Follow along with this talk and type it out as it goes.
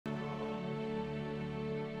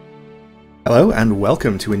Hello and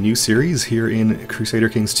welcome to a new series here in Crusader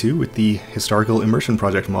Kings 2 with the Historical Immersion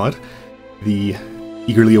Project mod. The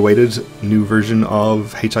eagerly awaited new version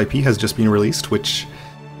of HIP has just been released, which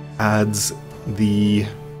adds the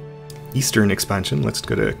Eastern expansion. Let's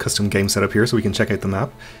go to custom game setup here so we can check out the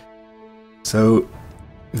map. So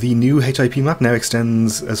the new HIP map now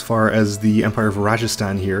extends as far as the Empire of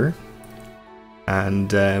Rajasthan here,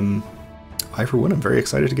 and I for one am very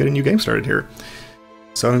excited to get a new game started here.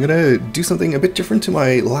 So I'm going to do something a bit different to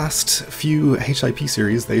my last few HIP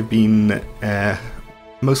series. They've been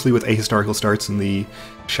mostly with ahistorical starts in the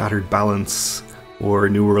Shattered Balance or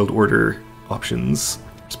New World Order options,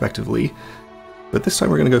 respectively. But this time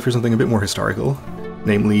we're going to go for something a bit more historical,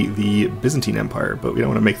 namely the Byzantine Empire. But we don't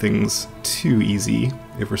want to make things too easy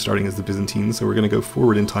if we're starting as the Byzantines, so we're going to go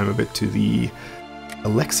forward in time a bit to the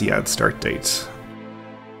Alexiad start date,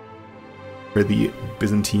 where the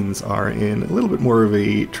Byzantines are in a little bit more of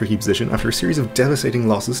a tricky position. After a series of devastating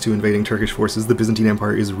losses to invading Turkish forces, the Byzantine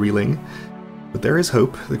Empire is reeling. But there is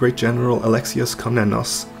hope. The great general Alexios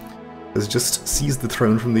Komnenos has just seized the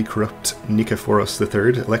throne from the corrupt Nikephoros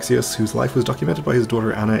III. Alexios, whose life was documented by his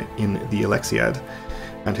daughter Anna in the Alexiad,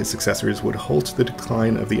 and his successors would halt the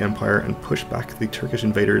decline of the empire and push back the Turkish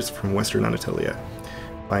invaders from western Anatolia,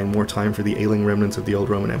 buying more time for the ailing remnants of the old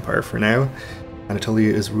Roman Empire. For now,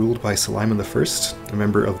 Anatolia is ruled by Suleiman I, a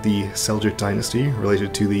member of the Seljuk dynasty,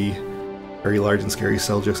 related to the very large and scary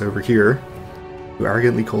Seljuks over here, who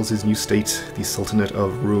arrogantly calls his new state the Sultanate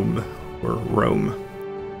of Rum, or Rome.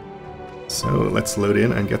 So let's load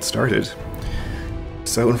in and get started.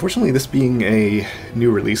 So unfortunately, this being a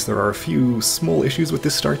new release, there are a few small issues with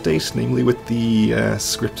this start date, namely with the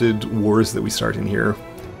scripted wars that we start in here,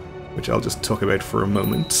 which I'll just talk about for a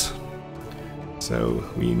moment. So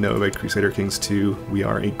we know about Crusader Kings 2, we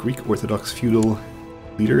are a Greek Orthodox feudal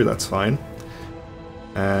leader, that's fine.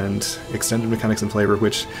 And extended mechanics and flavor,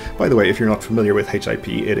 which, by the way, if you're not familiar with HIP,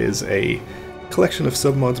 it is a collection of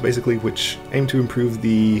submods basically which aim to improve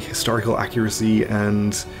the historical accuracy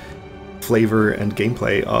and flavor and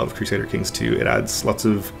gameplay of Crusader Kings 2. It adds lots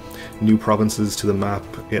of new provinces to the map,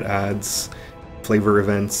 it adds flavor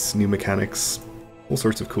events, new mechanics, all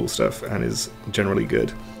sorts of cool stuff, and is generally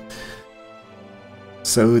good.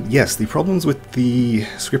 So yes, the problems with the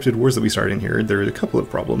scripted wars that we start in here, there are a couple of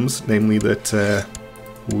problems, namely that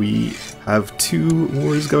we have two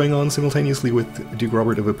wars going on simultaneously with Duke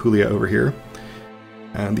Robert of Apulia over here.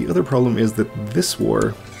 And the other problem is that this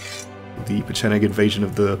war, the Pecheneг invasion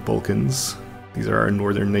of the Balkans, these are our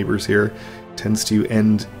northern neighbors here, tends to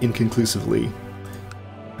end inconclusively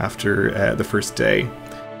after the first day.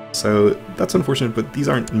 So that's unfortunate, but these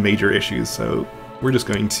aren't major issues, so we're just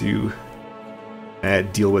going to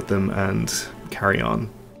deal with them and carry on.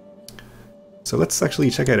 So let's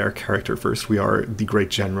actually check out our character first. We are the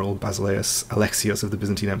great general Basileus Alexios of the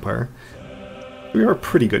Byzantine Empire. We are a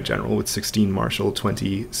pretty good general with 16 martial,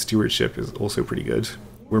 20 stewardship is also pretty good.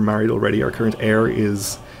 We're married already. Our current heir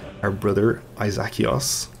is our brother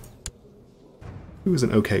Isakios, who is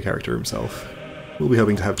an okay character himself. We'll be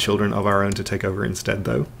hoping to have children of our own to take over instead,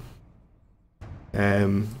 though.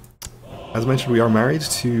 As mentioned, we are married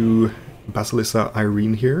to Basilissa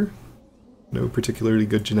Irene here. No particularly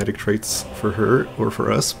good genetic traits for her or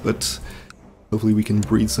for us, but hopefully we can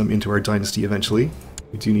breed some into our dynasty eventually.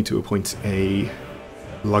 We do need to appoint a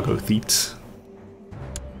Logothete,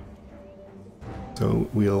 so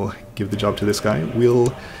we'll give the job to this guy.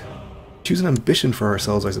 We'll choose an ambition for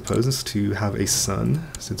ourselves, I suppose, to have a son,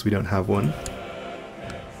 since we don't have one.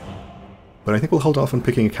 But I think we'll hold off on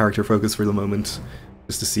picking a character focus for the moment,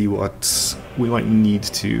 just to see what we might need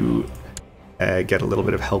to get a little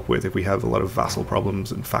bit of help with. If we have a lot of vassal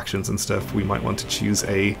problems and factions and stuff, we might want to choose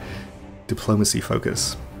a diplomacy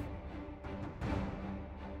focus.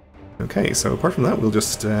 Okay, so apart from that, we'll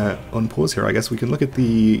just unpause here. I guess we can look at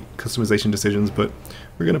the customization decisions, but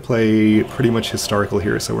we're going to play pretty much historical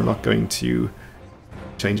here, so we're not going to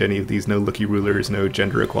change any of these. No lucky rulers, no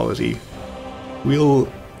gender equality. We'll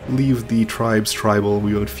leave the tribes tribal,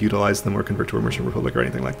 we won't feudalize them or convert to a merchant republic or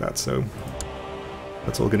anything like that, so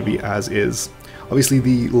that's all going to be as is. Obviously,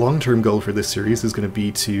 the long-term goal for this series is going to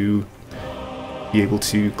be to be able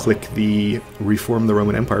to click the Reform the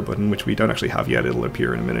Roman Empire button, which we don't actually have yet. It'll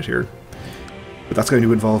appear in a minute here. But that's going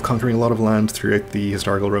to involve conquering a lot of land throughout the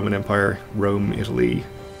historical Roman Empire, Rome, Italy,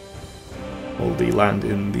 all the land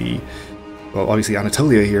in the, well, obviously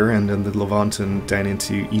Anatolia here, and in the Levant and down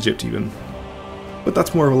into Egypt even. But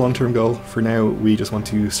that's more of a long-term goal. For now, we just want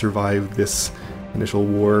to survive this initial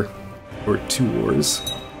war, or two wars.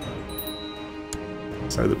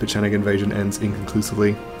 So the Pecheneг invasion ends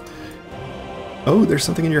inconclusively. Oh, there's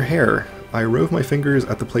something in your hair. I rove my fingers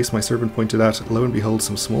at the place my servant pointed at. Lo and behold,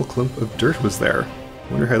 some small clump of dirt was there.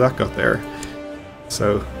 Wonder how that got there.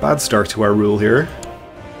 So, bad start to our rule here.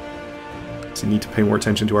 So you need to pay more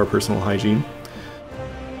attention to our personal hygiene.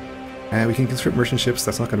 We can conscript merchant ships,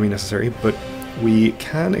 that's not going to be necessary, but we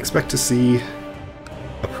can expect to see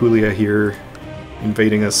Apulia here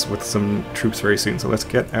invading us with some troops very soon, so let's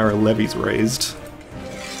get our levies raised.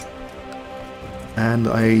 And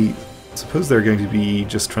I suppose they're going to be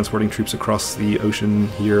just transporting troops across the ocean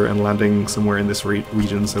here and landing somewhere in this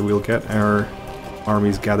region, so we'll get our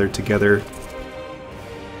armies gathered together.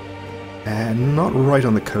 And not right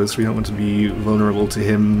on the coast, we don't want to be vulnerable to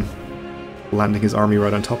him landing his army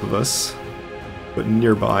right on top of us, but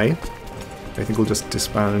nearby. I think we'll just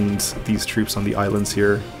disband these troops on the islands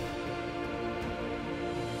here.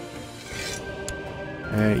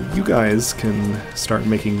 You guys can start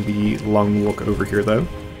making the long walk over here, though.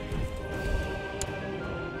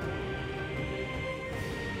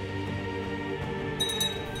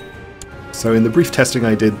 So in the brief testing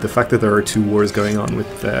I did, the fact that there are two wars going on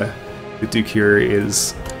with the Duke here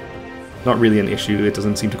is not really an issue. It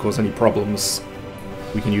doesn't seem to cause any problems.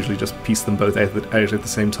 We can usually just piece them both out at the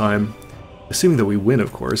same time. Assuming that we win,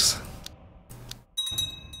 of course.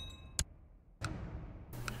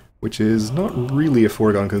 Which is not really a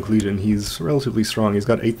foregone conclusion. He's relatively strong. He's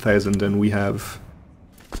got 8,000 and we have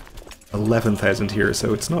 11,000 here,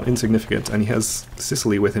 so it's not insignificant. And he has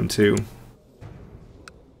Sicily with him too.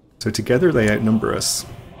 So together they outnumber us.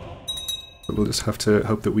 But we'll just have to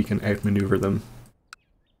hope that we can outmaneuver them.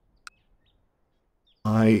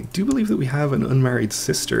 I do believe that we have an unmarried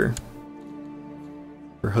sister.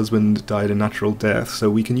 Her husband died a natural death, so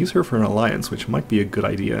we can use her for an alliance, which might be a good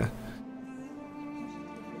idea.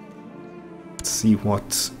 Let's see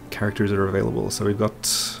what characters are available. So we've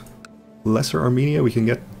got Lesser Armenia, we can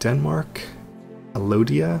get Denmark,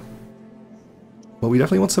 Alodia. Well, we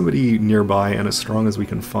definitely want somebody nearby and as strong as we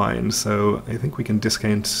can find, so I think we can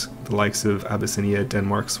discount the likes of Abyssinia,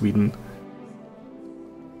 Denmark, Sweden.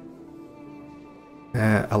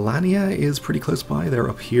 Alania is pretty close by, they're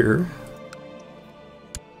up here.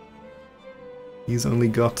 He's only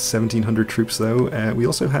got 1,700 troops though. We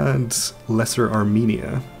also had Lesser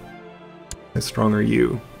Armenia. How strong are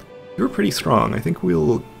you? You're pretty strong. I think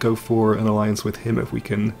we'll go for an alliance with him if we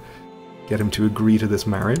can get him to agree to this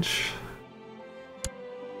marriage.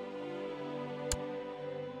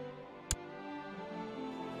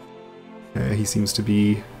 He seems to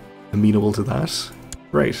be amenable to that.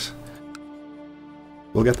 Right.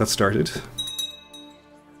 We'll get that started.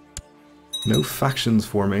 No factions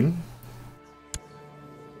forming.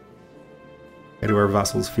 How do our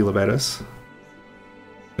vassals feel about us?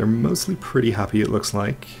 They're mostly pretty happy, it looks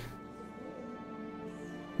like.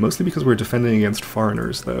 Mostly because we're defending against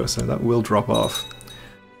foreigners, though, so that will drop off.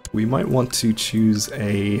 We might want to choose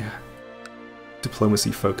a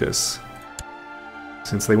diplomacy focus,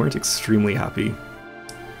 since they weren't extremely happy.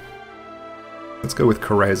 Let's go with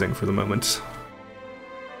carousing for the moment.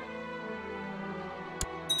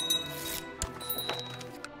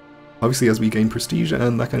 Obviously, as we gain prestige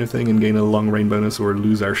and that kind of thing, and gain a long reign bonus or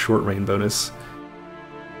lose our short reign bonus,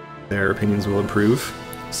 their opinions will improve.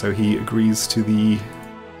 So he agrees to the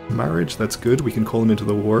marriage, that's good. We can call him into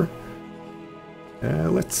the war.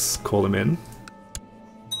 Let's call him in.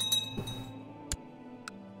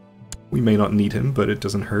 We may not need him, but it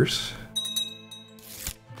doesn't hurt.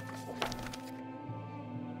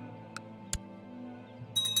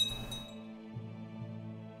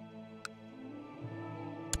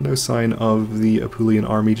 No sign of the Apulian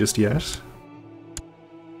army just yet.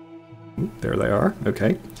 Ooh, there they are,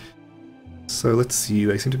 okay. So let's see,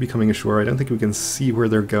 they seem to be coming ashore. I don't think we can see where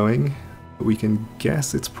they're going, but we can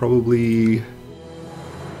guess it's probably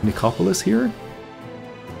Nicopolis here?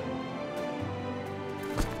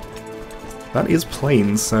 That is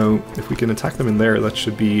plains, so if we can attack them in there, that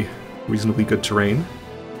should be reasonably good terrain.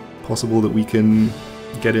 Possible that we can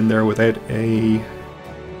get in there without a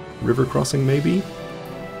river crossing, maybe?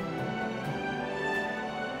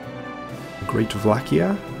 Great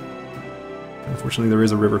Vlachia? Unfortunately, there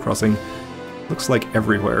is a river crossing. Looks like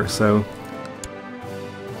everywhere, so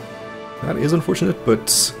that is unfortunate,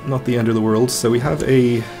 but not the end of the world. So we have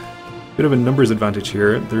a bit of a numbers advantage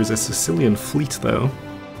here. There's a Sicilian fleet, though.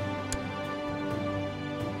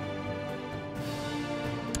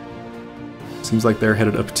 Seems like they're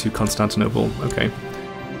headed up to Constantinople. Okay.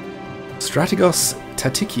 Strategos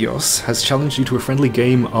Tatikios has challenged you to a friendly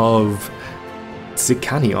game of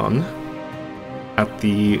Zikanion at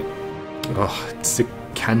the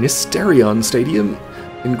Zikanisterion Stadium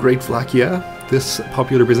in Great Vlachia. This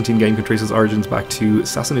popular Byzantine game can trace its origins back to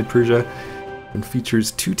Sassanid Persia and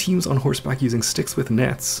features 2 teams on horseback using sticks with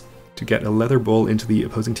nets to get a leather ball into the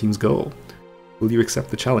opposing team's goal. Will you accept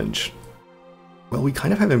the challenge? Well, we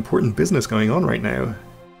kind of have important business going on right now,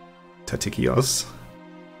 Tatikios,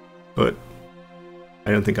 but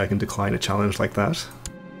I don't think I can decline a challenge like that.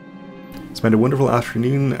 Spend a wonderful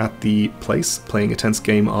afternoon at the place playing a tense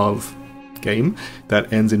game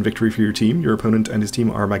that ends in victory for your team. Your opponent and his team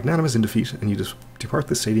are magnanimous in defeat, and you just depart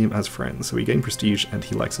the stadium as friends. So we gain prestige, and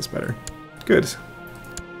he likes us better. Good.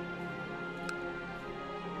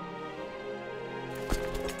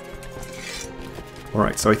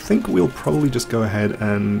 Alright, so I think we'll probably just go ahead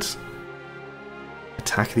and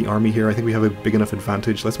attack the army here. I think we have a big enough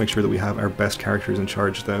advantage. Let's make sure that we have our best characters in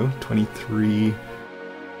charge, though. 23...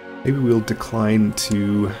 Maybe we'll decline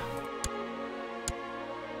to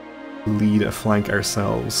lead a flank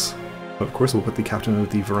ourselves. But of course we'll put the captain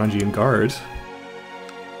of the Varangian Guard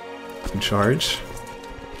in charge.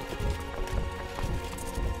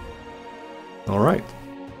 Alright.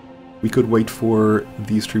 We could wait for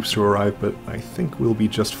these troops to arrive, but I think we'll be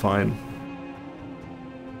just fine.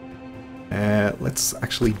 Let's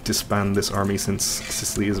actually disband this army since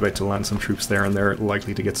Sicily is about to land some troops there and they're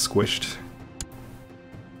likely to get squished.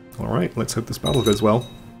 Alright, let's hope this battle goes well.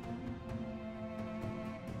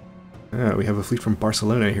 We have a fleet from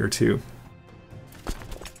Barcelona here too.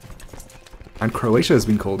 And Croatia has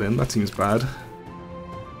been called in, that seems bad.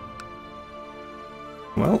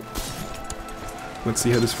 Well, let's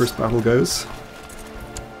see how this first battle goes.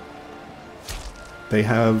 They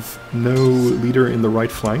have no leader in the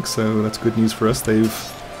right flank, so that's good news for us. They've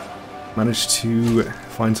managed to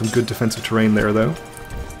find some good defensive terrain there, though.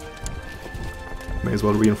 May as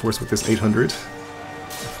well reinforce with this 800.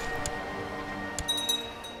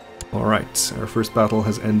 Alright, our first battle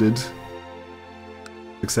has ended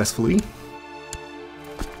successfully.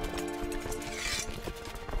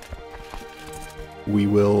 We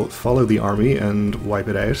will follow the army and wipe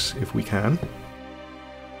it out if we can.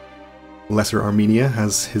 Lesser Armenia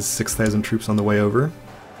has his 6,000 troops on the way over,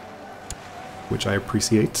 which I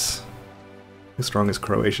appreciate. How strong is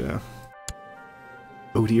Croatia?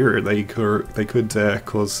 Oh dear, they could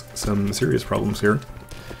cause some serious problems here.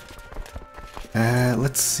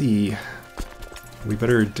 Let's see. We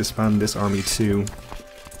better disband this army too.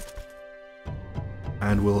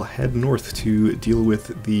 And we'll head north to deal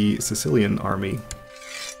with the Sicilian army.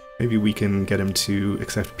 Maybe we can get him to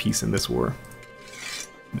accept peace in this war.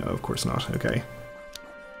 No, of course not. Okay.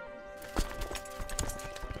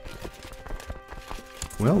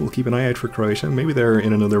 Well, we'll keep an eye out for Croatia. Maybe they're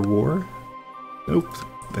in another war. Nope.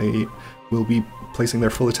 They will be placing their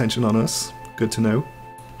full attention on us. Good to know.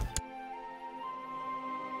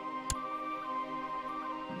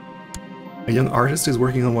 A young artist is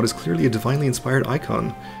working on what is clearly a divinely inspired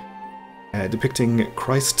icon, depicting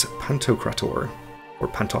Christ Pantocrator, or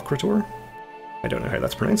Pantocrator? I don't know how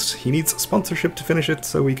that's pronounced. He needs sponsorship to finish it,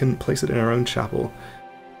 so we can place it in our own chapel.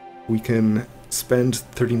 We can spend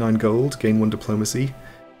 39 gold, gain 1 diplomacy.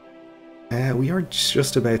 We are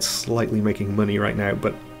just about slightly making money right now,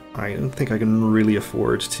 but I don't think I can really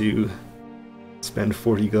afford to spend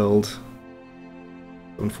 40 gold.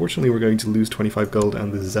 Unfortunately, we're going to lose 25 gold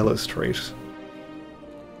and the Zealous trait. So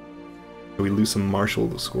we lose some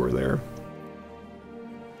martial score there.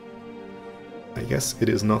 I guess it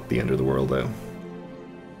is not the end of the world, though.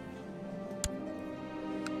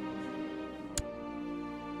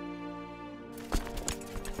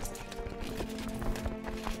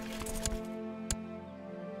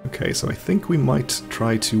 Okay, so I think we might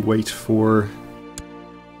try to wait for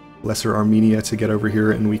Lesser Armenia to get over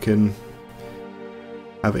here and we can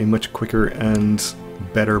have a much quicker and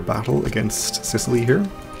better battle against Sicily here.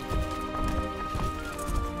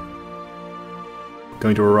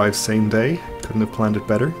 Going to arrive same day, couldn't have planned it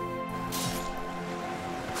better.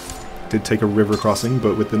 Did take a river crossing,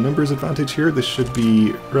 but with the numbers advantage here, this should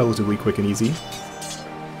be relatively quick and easy.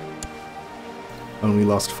 Only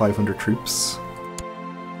lost 500 troops.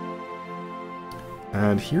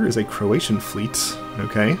 And here is a Croatian fleet,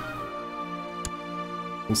 okay.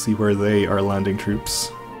 We'll see where they are landing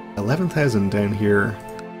troops. 11,000 down here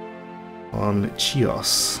on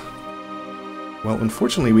Chios. Well,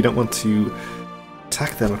 unfortunately we don't want to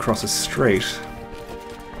attack them across a strait.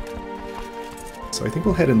 So I think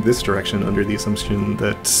we'll head in this direction under the assumption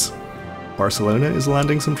that Barcelona is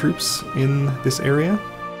landing some troops in this area.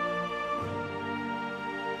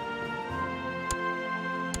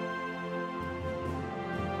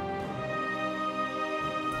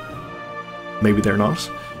 Maybe they're not.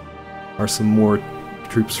 Are some more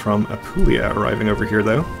troops from Apulia arriving over here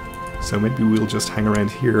though, so maybe we'll just hang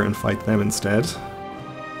around here and fight them instead.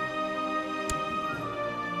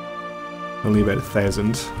 Only about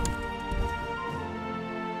 1,000.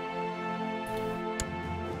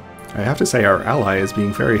 I have to say our ally is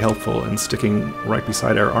being very helpful and sticking right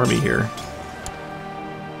beside our army here,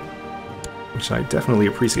 which I definitely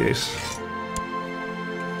appreciate.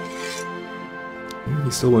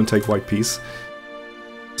 He still won't take White Peace.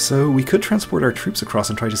 So we could transport our troops across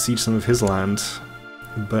and try to siege some of his land,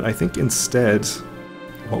 but I think instead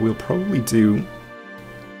what we'll probably do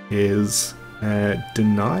is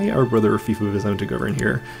deny our brother a fief of his own to govern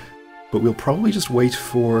here, but we'll probably just wait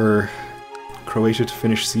for Croatia to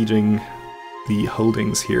finish sieging the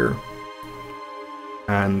holdings here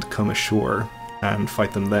and come ashore and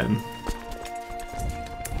fight them then.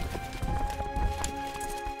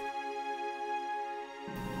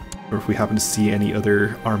 Or if we happen to see any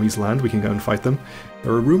other armies land, we can go and fight them.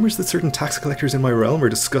 There are rumours that certain tax collectors in my realm are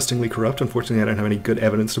disgustingly corrupt. Unfortunately, I don't have any good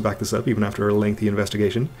evidence to back this up, even after a lengthy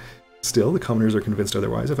investigation. Still, the commoners are convinced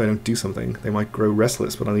otherwise. If I don't do something, they might grow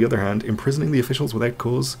restless, but on the other hand, imprisoning the officials without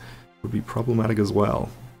cause would be problematic as well.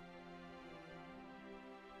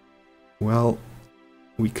 Well,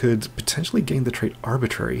 we could potentially gain the trait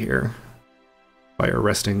arbitrary here by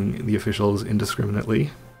arresting the officials indiscriminately.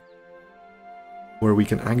 Or we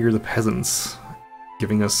can anger the peasants,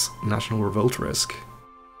 giving us national revolt risk.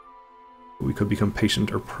 We could become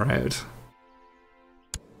patient or proud.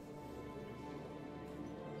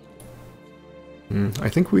 I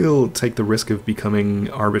think we'll take the risk of becoming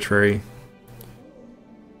arbitrary.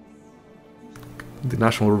 The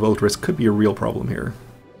national revolt risk could be a real problem here.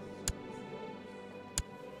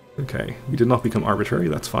 Okay, we did not become arbitrary,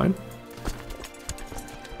 that's fine.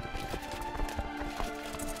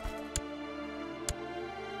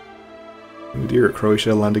 Oh dear,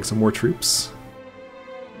 Croatia landing some more troops.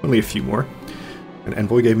 Only a few more. An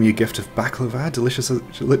envoy gave me a gift of baklava, delicious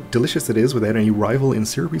it is, without any rival in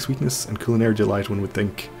syrupy sweetness and culinary delight, one would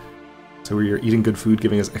think. So we are eating good food,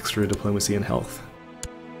 giving us extra diplomacy and health,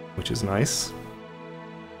 which is nice.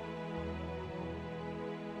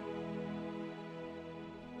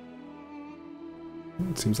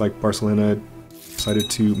 It seems like Barcelona decided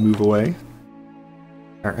to move away.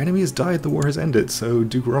 Our enemy has died, the war has ended, so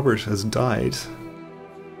Duke Robert has died.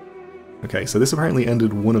 Okay, so this apparently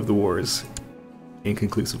ended one of the wars,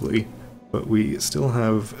 inconclusively, but we still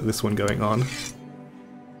have this one going on.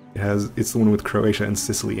 It's the one with Croatia and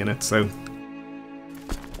Sicily in it, so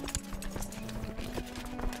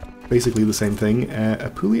basically the same thing.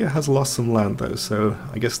 Apulia has lost some land though, so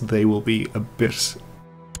I guess they will be a bit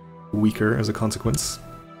weaker as a consequence.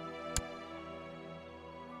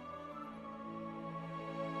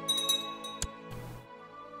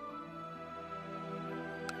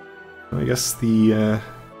 I guess the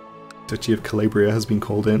Duchy of Calabria has been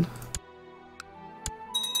called in.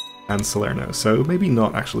 And Salerno, so maybe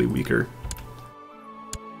not actually weaker.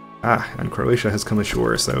 Ah, and Croatia has come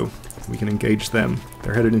ashore, so we can engage them.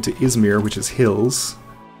 They're headed into Izmir, which is hills.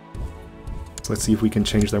 So let's see if we can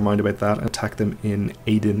change their mind about that and attack them in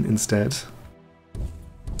Aden instead.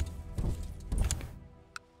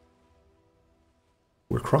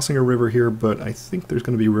 We're crossing a river here, but I think there's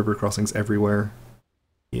going to be river crossings everywhere.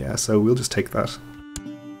 Yeah, so we'll just take that.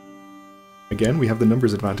 Again, we have the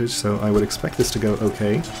numbers advantage, so I would expect this to go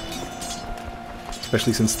okay.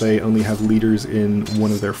 Especially since they only have leaders in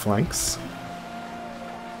one of their flanks.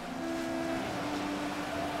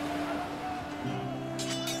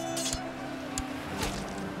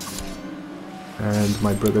 And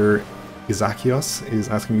my brother Isakios is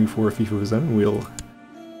asking me for a fief of his own. We'll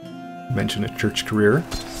mention a church career.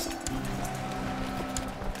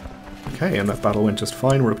 Okay, and that battle went just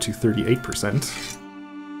fine. We're up to 38%.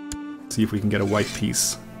 See if we can get a white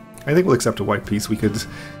peace. I think we'll accept a white peace. We could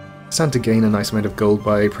stand to gain a nice amount of gold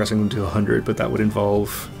by pressing them to 100, but that would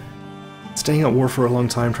involve staying at war for a long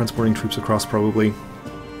time, transporting troops across probably.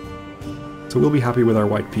 So we'll be happy with our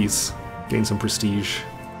white peace, gain some prestige,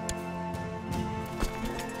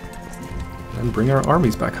 and bring our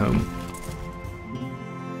armies back home.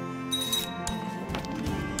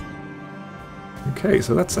 Okay,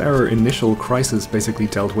 so that's our initial crisis basically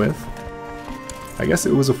dealt with. I guess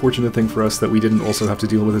it was a fortunate thing for us that we didn't also have to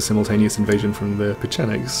deal with a simultaneous invasion from the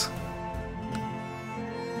Pechenegs.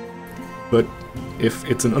 But if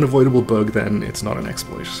it's an unavoidable bug, then it's not an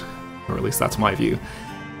exploit. Or at least that's my view.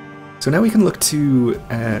 So now we can look to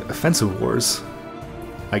offensive wars,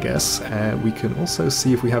 I guess. We can also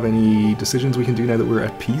see if we have any decisions we can do now that we're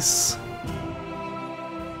at peace.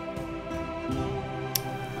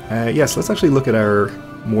 Yes, let's actually look at our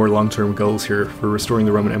more long-term goals here for restoring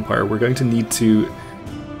the Roman Empire. We're going to need to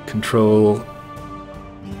control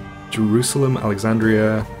Jerusalem,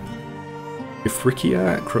 Alexandria,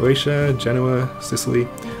 Ifriqiya, Croatia, Genoa, Sicily.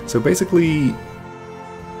 So basically,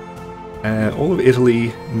 all of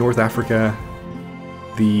Italy, North Africa,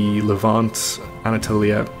 the Levant,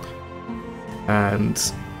 Anatolia, and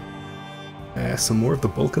some more of the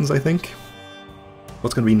Balkans, I think.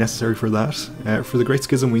 What's going to be necessary for that? For the Great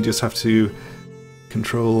Schism, we just have to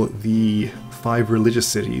control the 5 religious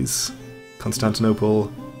cities: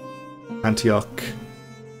 Constantinople, Antioch,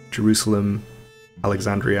 Jerusalem,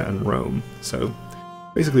 Alexandria, and Rome. So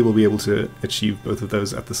basically we'll be able to achieve both of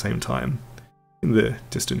those at the same time in the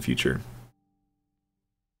distant future.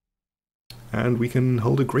 And we can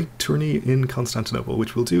hold a great tourney in Constantinople,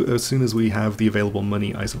 which we'll do as soon as we have the available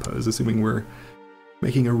money, I suppose, assuming we're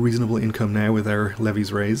making a reasonable income now with our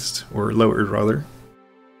levies raised, or lowered rather,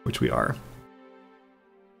 which we are.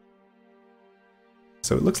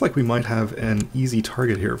 So it looks like we might have an easy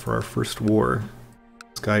target here for our first war.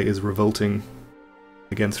 This guy is revolting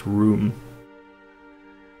against Rome.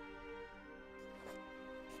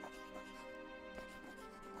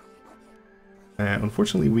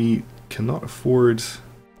 Unfortunately, we cannot afford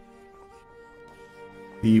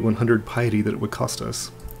the 100 piety that it would cost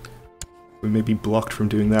us. We may be blocked from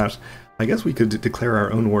doing that. I guess we could declare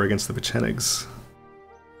our own war against the Pechenegs.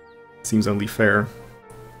 Seems only fair.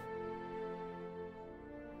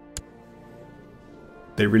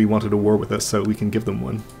 They really wanted a war with us, so we can give them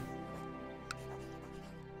one.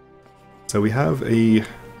 So we have a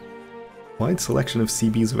wide selection of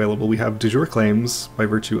CBs available. We have de jure claims by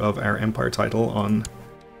virtue of our empire title on,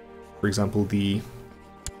 for example, the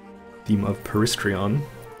theme of Peristrion.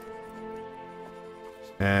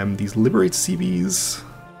 These liberate CBs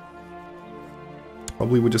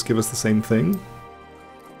probably would just give us the same thing.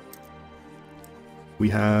 We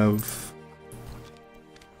have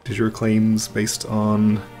de jure claims based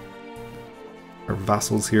on our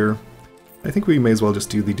vassals here. I think we may as well just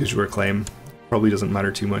do the de jure claim. Probably doesn't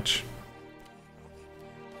matter too much.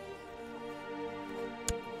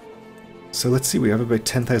 So let's see, we have about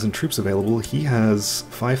 10,000 troops available. He has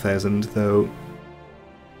 5,000, though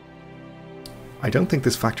I don't think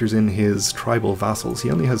this factors in his tribal vassals. He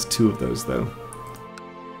only has 2 of those, though.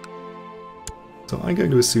 So I'm going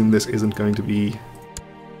to assume this isn't going to be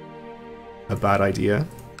a bad idea.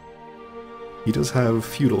 He does have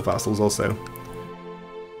feudal vassals also.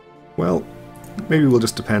 Well, maybe we'll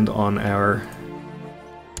just depend on our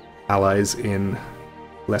allies in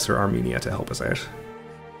Lesser Armenia to help us out.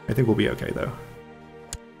 I think we'll be okay, though.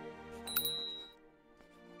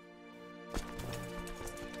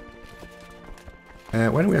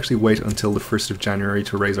 Why don't we actually wait until the 1st of January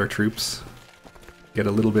to raise our troops? Get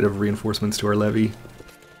a little bit of reinforcements to our levy.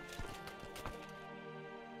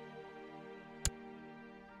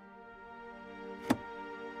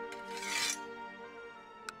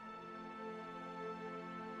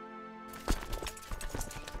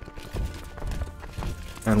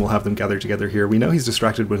 And we'll have them gather together here. We know he's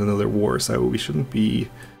distracted with another war, so we shouldn't be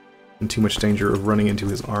in too much danger of running into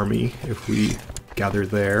his army if we gather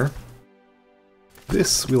there.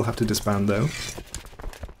 This we'll have to disband, though.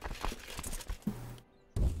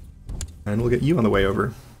 And we'll get you on the way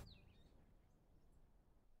over.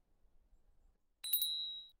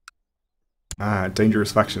 Ah,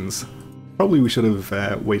 dangerous factions. Probably we should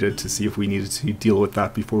have waited to see if we needed to deal with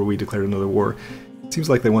that before we declared another war. Seems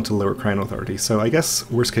like they want to lower Crown Authority, so I guess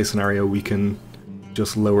worst case scenario we can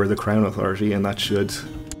just lower the Crown Authority and that should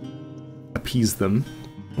appease them.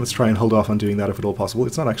 Let's try and hold off on doing that if at all possible.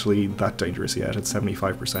 It's not actually that dangerous yet, it's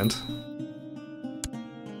 75%.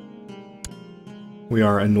 We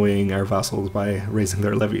are annoying our vassals by raising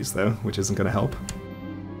their levies though, which isn't going to help.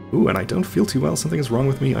 Ooh, and I don't feel too well, something is wrong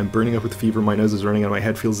with me, I'm burning up with fever, my nose is running and my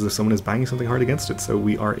head feels as if someone is banging something hard against it, so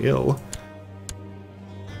we are ill.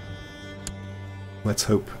 Let's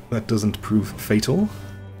hope that doesn't prove fatal.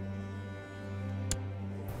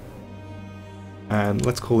 And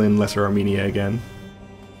let's call in Lesser Armenia again.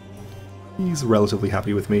 He's relatively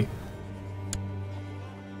happy with me.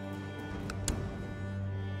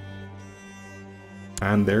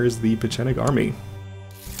 And there's the Pecheneg army.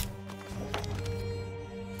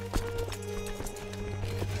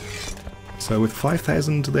 So with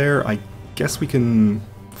 5,000 there, I guess we can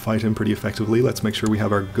fight him pretty effectively. Let's make sure we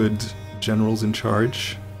have our good generals in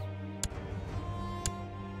charge.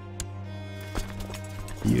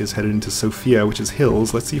 He is headed into Sofia, which is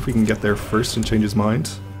hills. Let's see if we can get there first and change his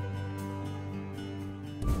mind.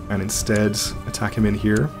 And instead attack him in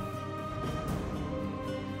here.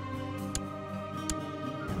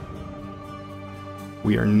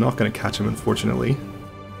 We are not going to catch him, unfortunately.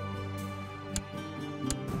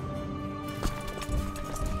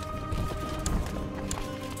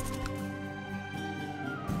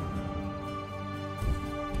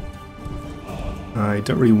 I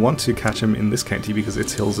don't really want to catch him in this county because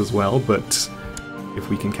it's hills as well, but if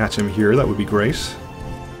we can catch him here, that would be great.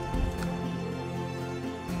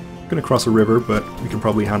 Gonna cross a river, but we can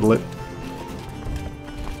probably handle it.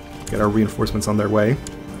 Get our reinforcements on their way.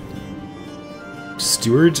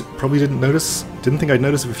 Steward probably didn't think I'd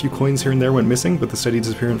notice if a few coins here and there went missing, but the steady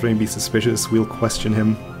disappearance may be suspicious. We'll question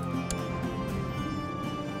him.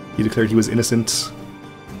 He declared he was innocent,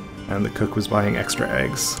 and the cook was buying extra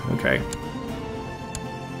eggs. Okay.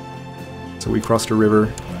 So we crossed a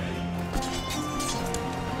river.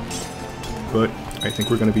 But I think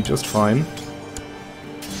we're going to be just fine.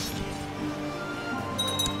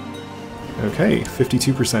 Okay,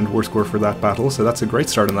 52% war score for that battle, so that's a great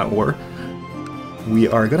start in that war. We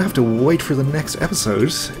are going to have to wait for the next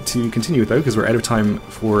episode to continue it though, because we're out of time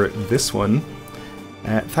for this one.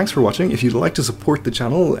 Thanks for watching. If you'd like to support the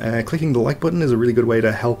channel, clicking the like button is a really good way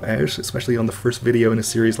to help out, especially on the first video in a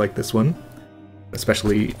series like this one.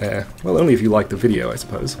 Especially, well, only if you like the video, I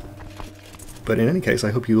suppose. But in any case,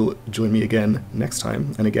 I hope you'll join me again next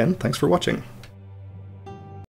time, and again, thanks for watching.